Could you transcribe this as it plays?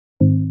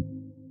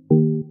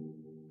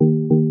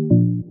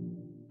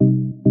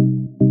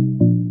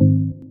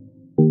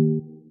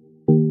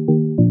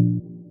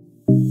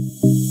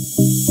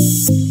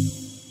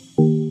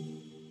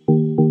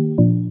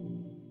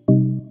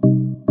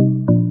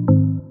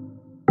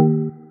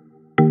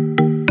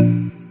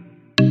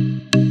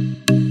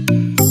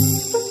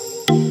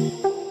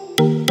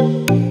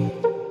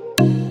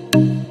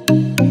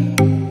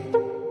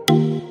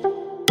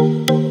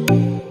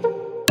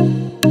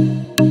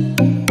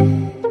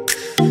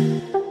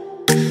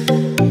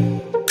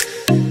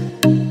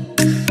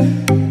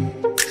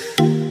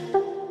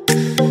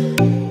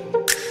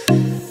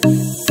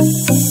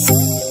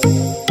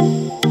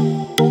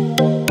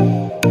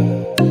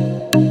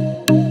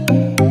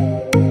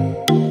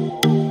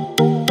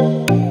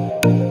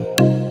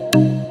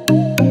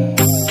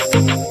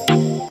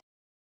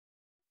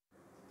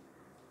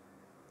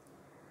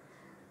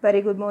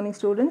Very good morning,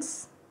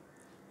 students.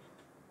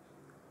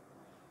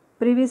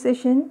 Previous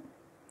session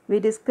we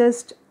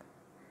discussed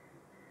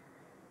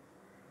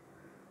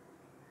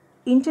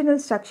internal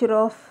structure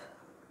of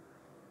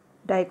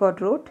dicot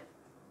root.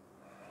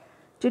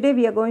 Today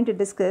we are going to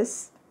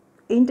discuss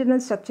internal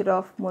structure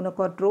of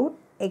monocot root,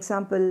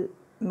 example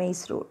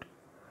maize root.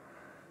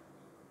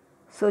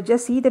 So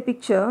just see the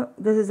picture.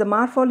 This is the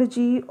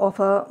morphology of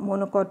a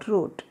monocot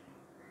root.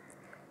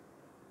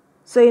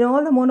 So in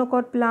all the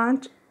monocot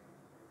plant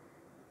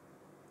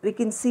we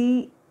can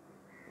see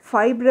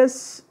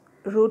fibrous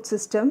root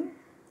system.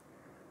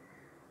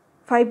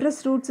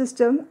 Fibrous root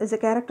system is a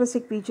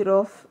characteristic feature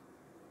of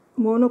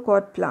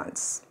monocot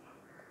plants.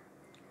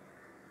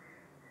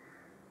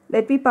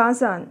 Let me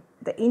pass on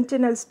the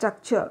internal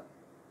structure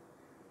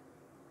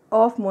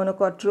of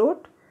monocot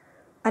root,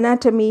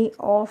 anatomy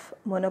of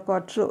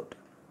monocot root.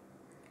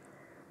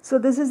 So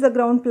this is the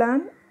ground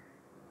plan,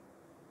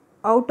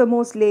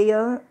 outermost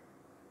layer,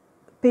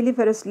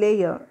 piliferous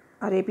layer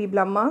or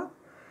epiblemma.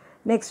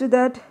 Next to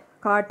that,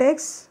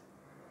 cortex,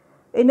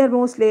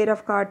 innermost layer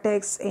of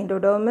cortex,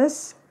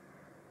 endodermis.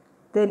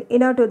 Then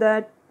inner to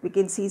that we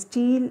can see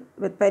stele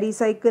with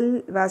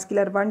pericycle,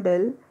 vascular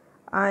bundle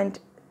and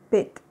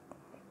pith.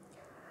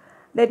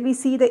 Let me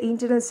see the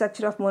internal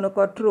structure of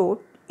monocot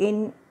root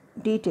in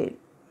detail.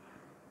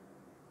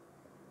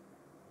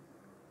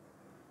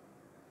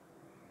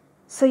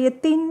 So a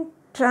thin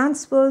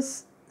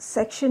transverse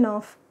section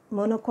of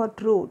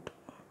monocot root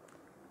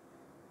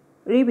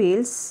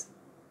reveals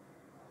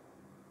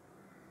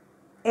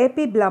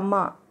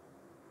epiblemma,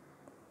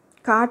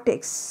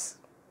 cortex,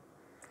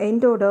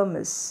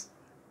 endodermis,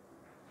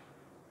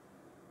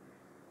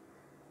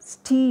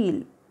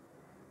 stele,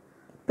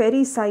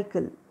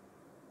 pericycle,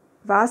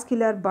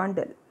 vascular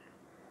bundle,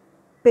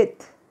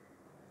 pith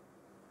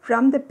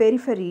from the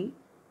periphery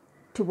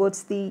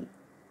towards the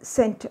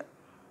center.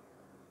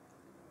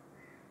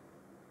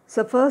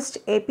 So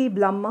first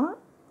epiblemma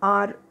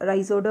or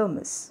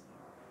rhizodermis.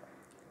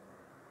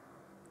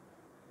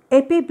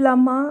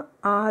 Epiblemma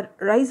or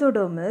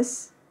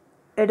rhizodermis,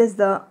 it is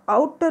the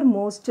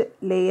outermost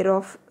layer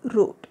of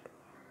root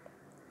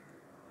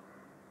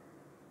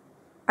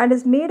and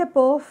is made up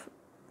of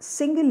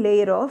single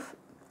layer of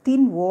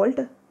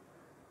thin-walled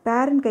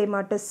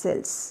parenchymatous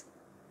cells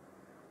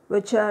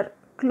which are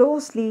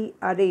closely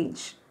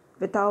arranged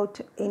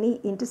without any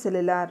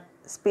intercellular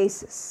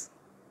spaces.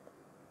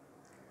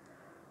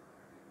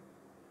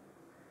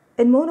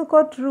 In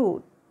monocot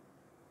root,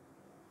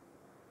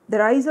 the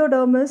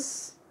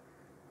rhizodermis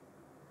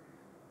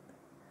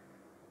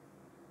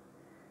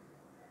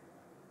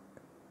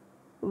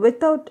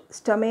without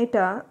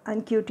stomata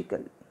and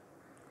cuticle.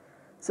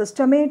 So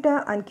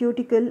stomata and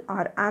cuticle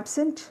are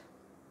absent.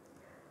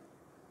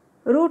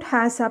 Root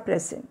hairs are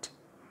present.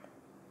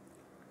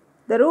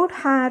 The root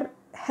hair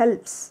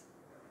helps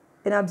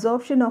in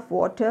absorption of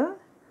water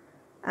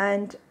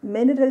and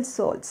mineral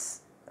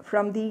salts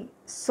from the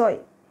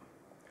soil.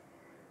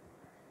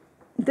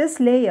 This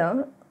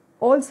layer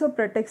also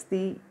protects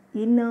the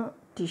inner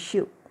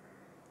tissue.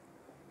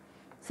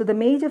 So the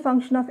major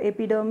function of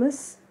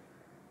epidermis,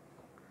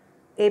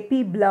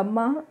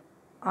 epiblemma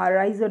or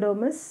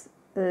rhizodermis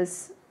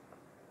is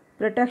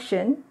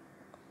protection.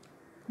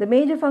 The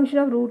major function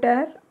of root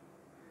hair,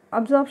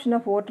 absorption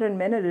of water and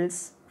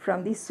minerals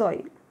from the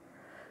soil.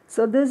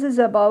 So this is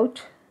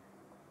about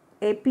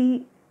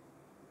epiblemma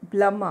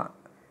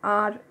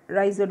or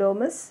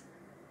rhizodermis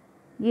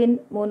in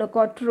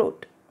monocot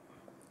root.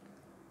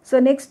 So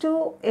next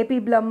to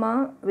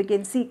epiblemma we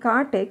can see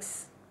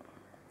cortex.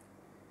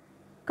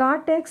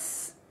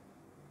 Cortex,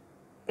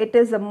 it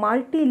is a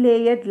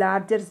multi-layered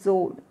larger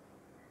zone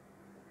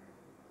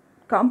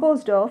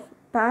composed of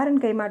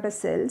parenchymatous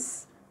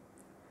cells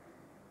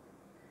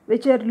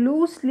which are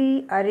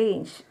loosely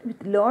arranged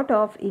with lot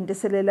of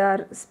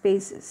intercellular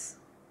spaces.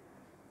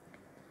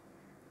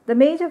 The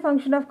major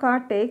function of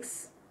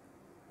cortex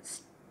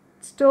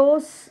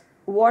stores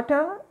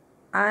water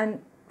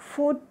and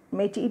food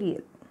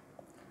material.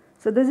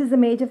 So this is the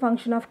major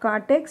function of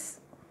cortex.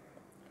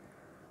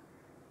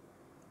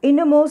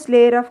 Innermost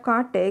layer of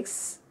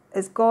cortex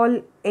is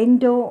called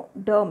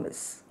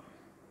endodermis.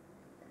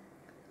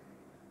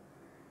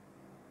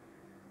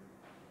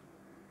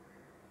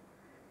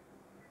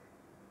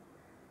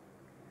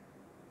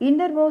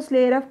 Innermost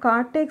layer of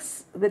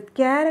cortex with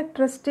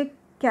characteristic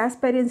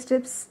Casparian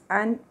strips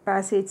and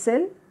passage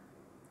cell.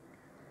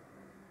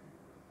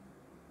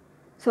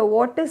 So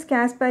what is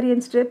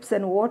Casparian strips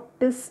and what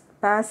is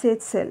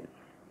passage cell?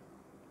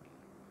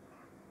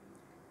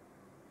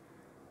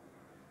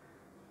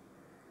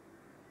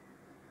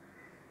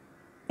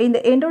 In the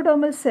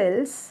endodermal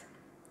cells,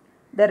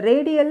 the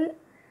radial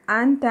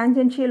and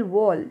tangential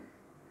wall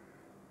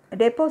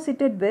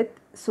deposited with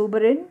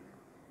suberin,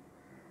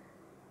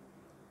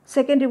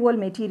 secondary wall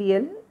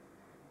material.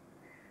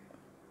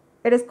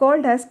 It is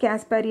called as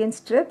Casparian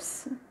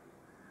strips,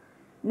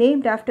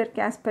 named after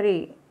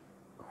Caspare,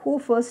 who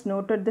first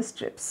noted the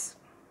strips.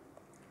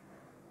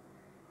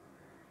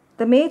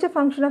 The major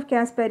function of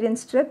Casparian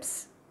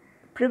strips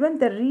prevent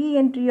the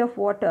re-entry of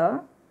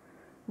water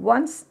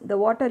once the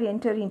water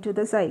enter into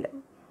the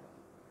xylem.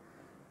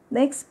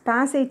 Next,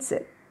 passage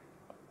cell.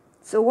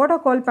 So what are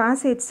called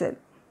passage cell?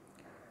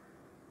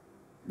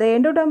 The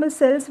endodermal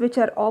cells which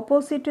are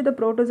opposite to the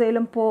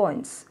protoxylem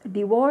points,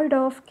 devoid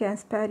of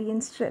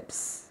Casparian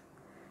strips.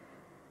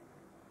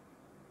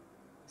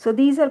 So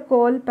these are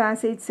called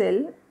passage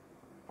cell.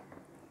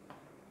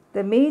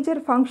 The major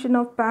function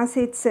of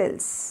passage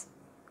cells,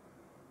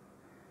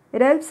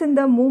 it helps in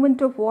the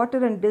movement of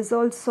water and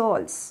dissolved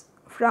salts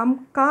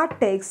from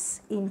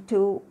cortex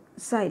into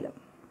xylem.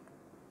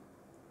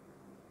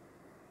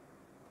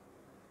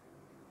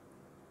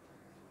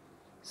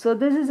 So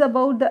this is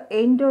about the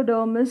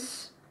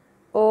endodermis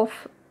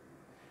of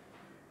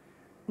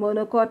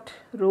monocot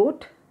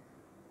root.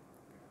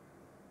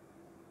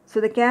 So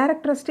the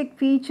characteristic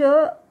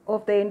feature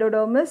of the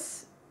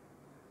endodermis,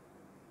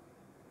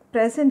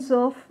 presence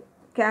of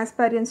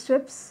Casparian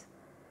strips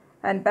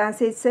and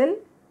passage cell.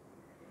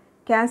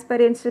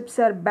 Casparian strips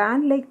are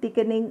band-like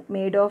thickening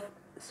made of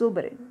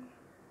suberin.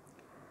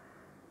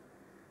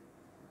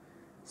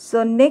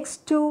 So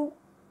next to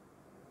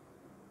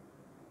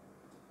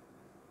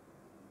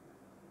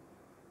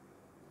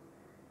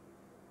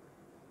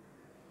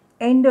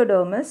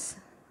endodermis,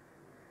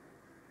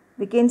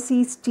 we can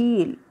see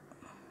stele.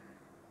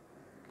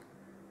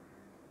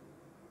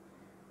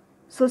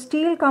 So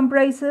stele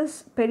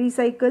comprises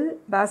pericycle,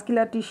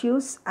 vascular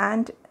tissues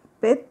and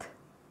pith.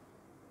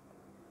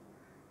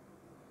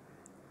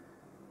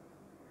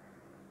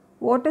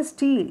 What is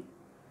stele?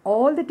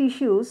 All the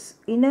tissues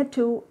inner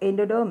to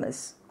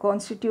endodermis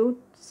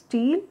constitute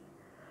stele.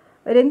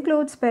 It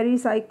includes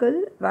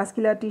pericycle,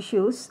 vascular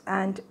tissues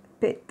and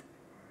pith.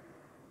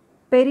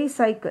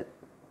 Pericycle.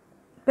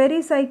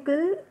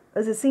 Pericycle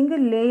is a single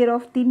layer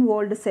of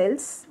thin-walled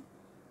cells.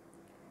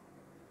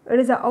 It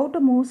is the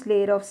outermost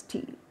layer of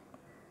stele.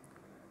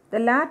 The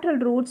lateral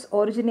roots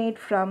originate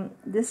from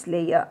this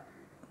layer.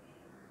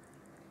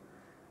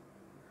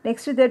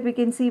 Next to that we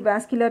can see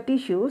vascular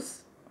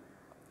tissues.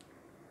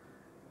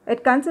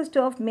 It consists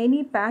of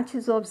many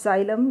patches of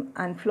xylem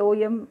and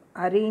phloem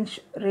arranged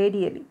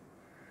radially.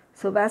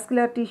 So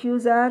vascular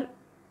tissues are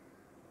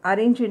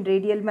arranged in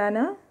radial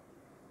manner.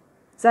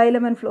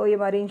 Xylem and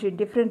phloem arranged in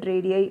different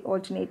radii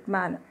alternate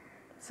manner.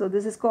 So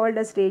this is called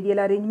as radial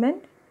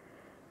arrangement.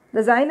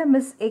 The xylem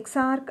is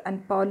exarch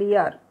and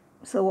polyarch.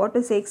 So what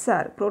is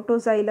exarch?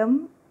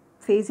 Protoxylem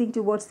facing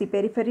towards the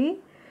periphery,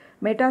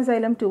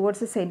 metaxylem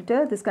towards the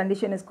center. This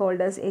condition is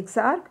called as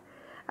exarch.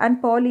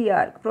 And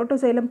polyarch.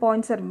 Protoxylem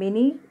points are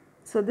many.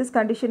 So this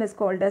condition is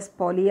called as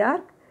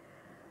polyarch.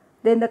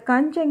 Then the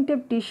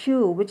conjunctive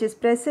tissue which is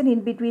present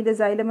in between the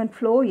xylem and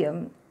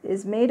phloem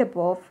is made up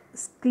of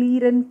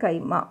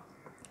sclerenchyma.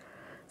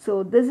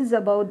 So this is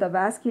about the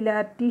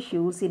vascular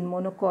tissues in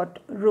monocot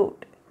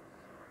root.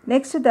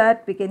 Next to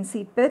that we can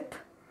see pith.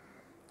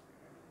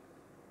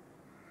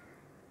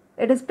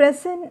 It is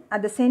present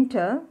at the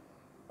center.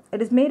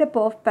 It is made up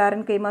of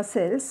parenchyma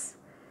cells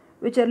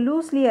which are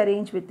loosely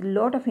arranged with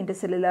lot of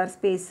intercellular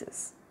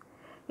spaces.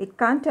 It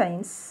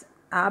contains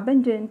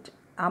abundant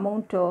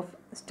amount of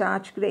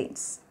starch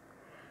grains.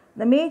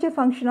 The major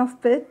function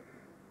of pith,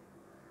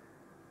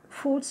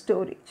 food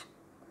storage.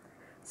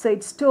 So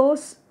it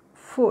stores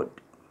food.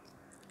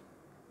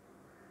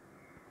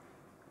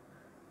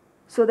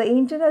 So the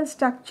internal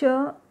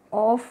structure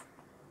of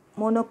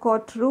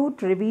monocot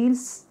root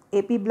reveals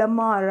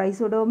epiblema or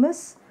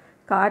rhizodermis,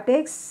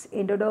 cortex,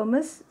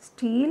 endodermis,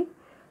 stele,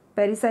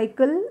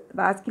 pericycle,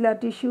 vascular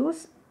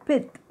tissues,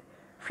 pith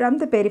from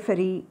the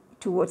periphery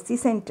towards the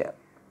center.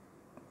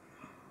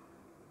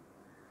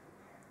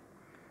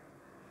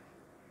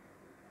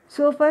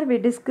 So far we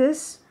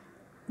discussed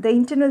the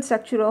internal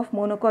structure of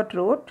monocot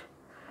root.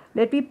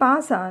 Let me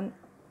pass on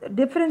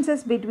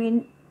differences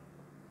between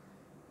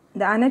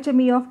the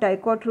anatomy of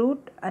dicot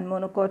root and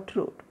monocot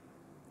root.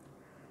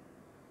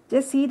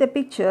 Just see the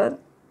picture,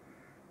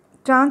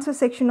 transverse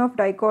section of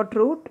dicot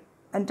root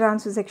and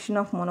transverse section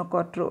of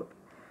monocot root.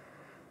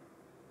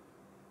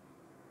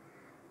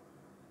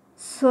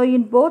 So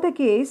in both the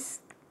case,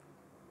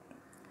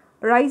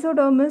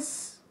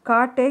 rhizodermis,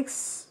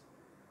 cortex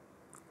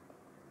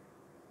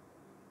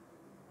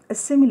is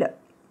similar.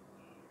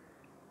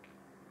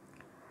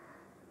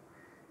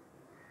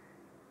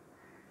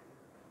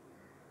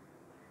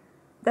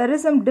 There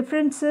is some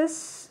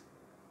differences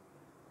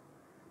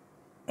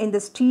in the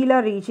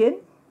stellar region.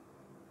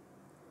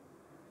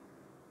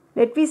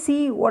 Let me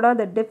see what are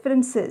the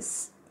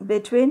differences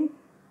between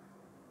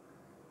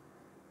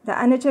the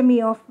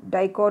anatomy of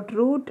dicot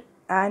root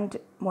and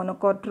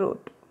monocot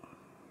root.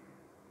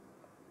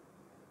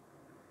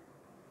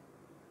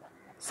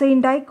 So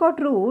in dicot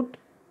root,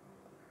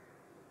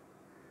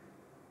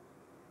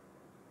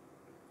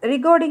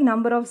 regarding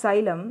number of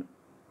xylem,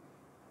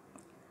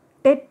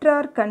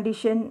 tetrarch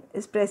condition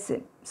is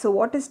present. So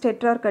what is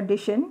tetrarch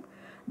condition?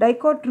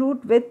 Dicot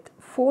root with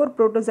 4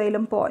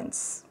 protoxylem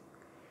points.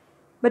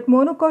 But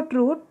monocot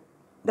root,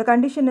 the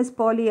condition is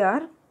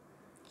polyarch.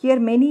 Here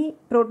many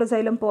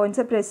protoxylem points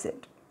are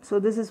present. So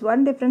this is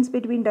one difference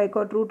between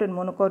dicot root and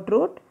monocot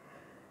root.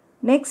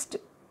 Next,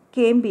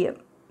 cambium.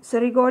 So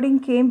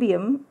regarding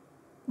cambium,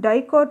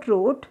 dicot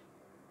root,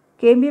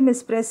 cambium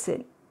is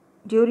present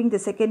during the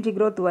secondary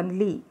growth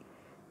only,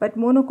 but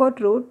monocot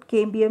root,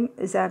 cambium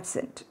is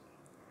absent.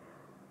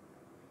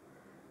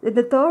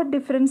 The third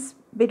difference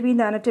between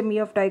the anatomy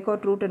of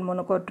dicot root and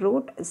monocot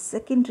root is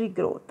secondary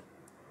growth.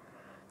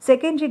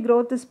 Secondary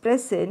growth is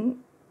present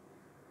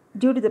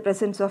due to the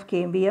presence of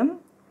cambium.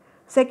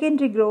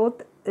 Secondary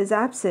growth is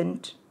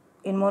absent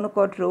in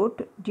monocot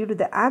root due to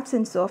the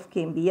absence of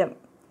cambium.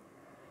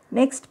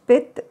 Next,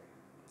 pith.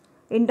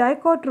 In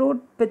dicot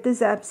root, pith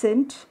is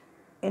absent.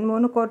 In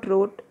monocot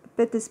root,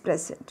 pith is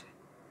present.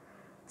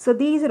 So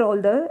these are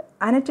all the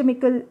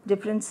anatomical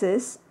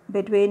differences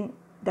between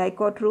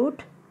dicot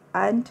root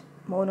and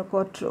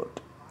monocot root.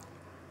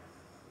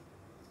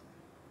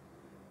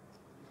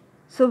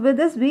 So with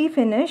this we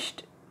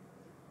finished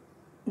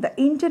the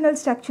internal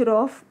structure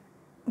of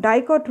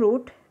dicot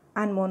root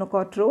and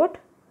monocot root.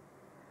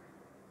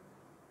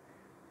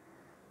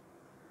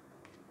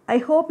 I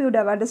hope you would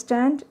have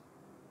understand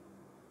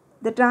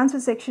the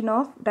transverse section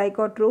of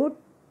dicot root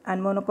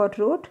and monocot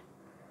root.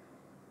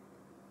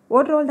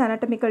 What are all the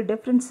anatomical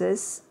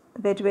differences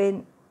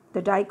between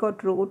the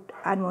dicot root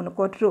and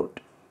monocot root?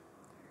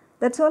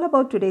 That's all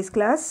about today's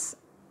class.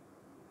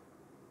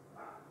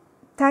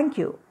 Thank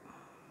you.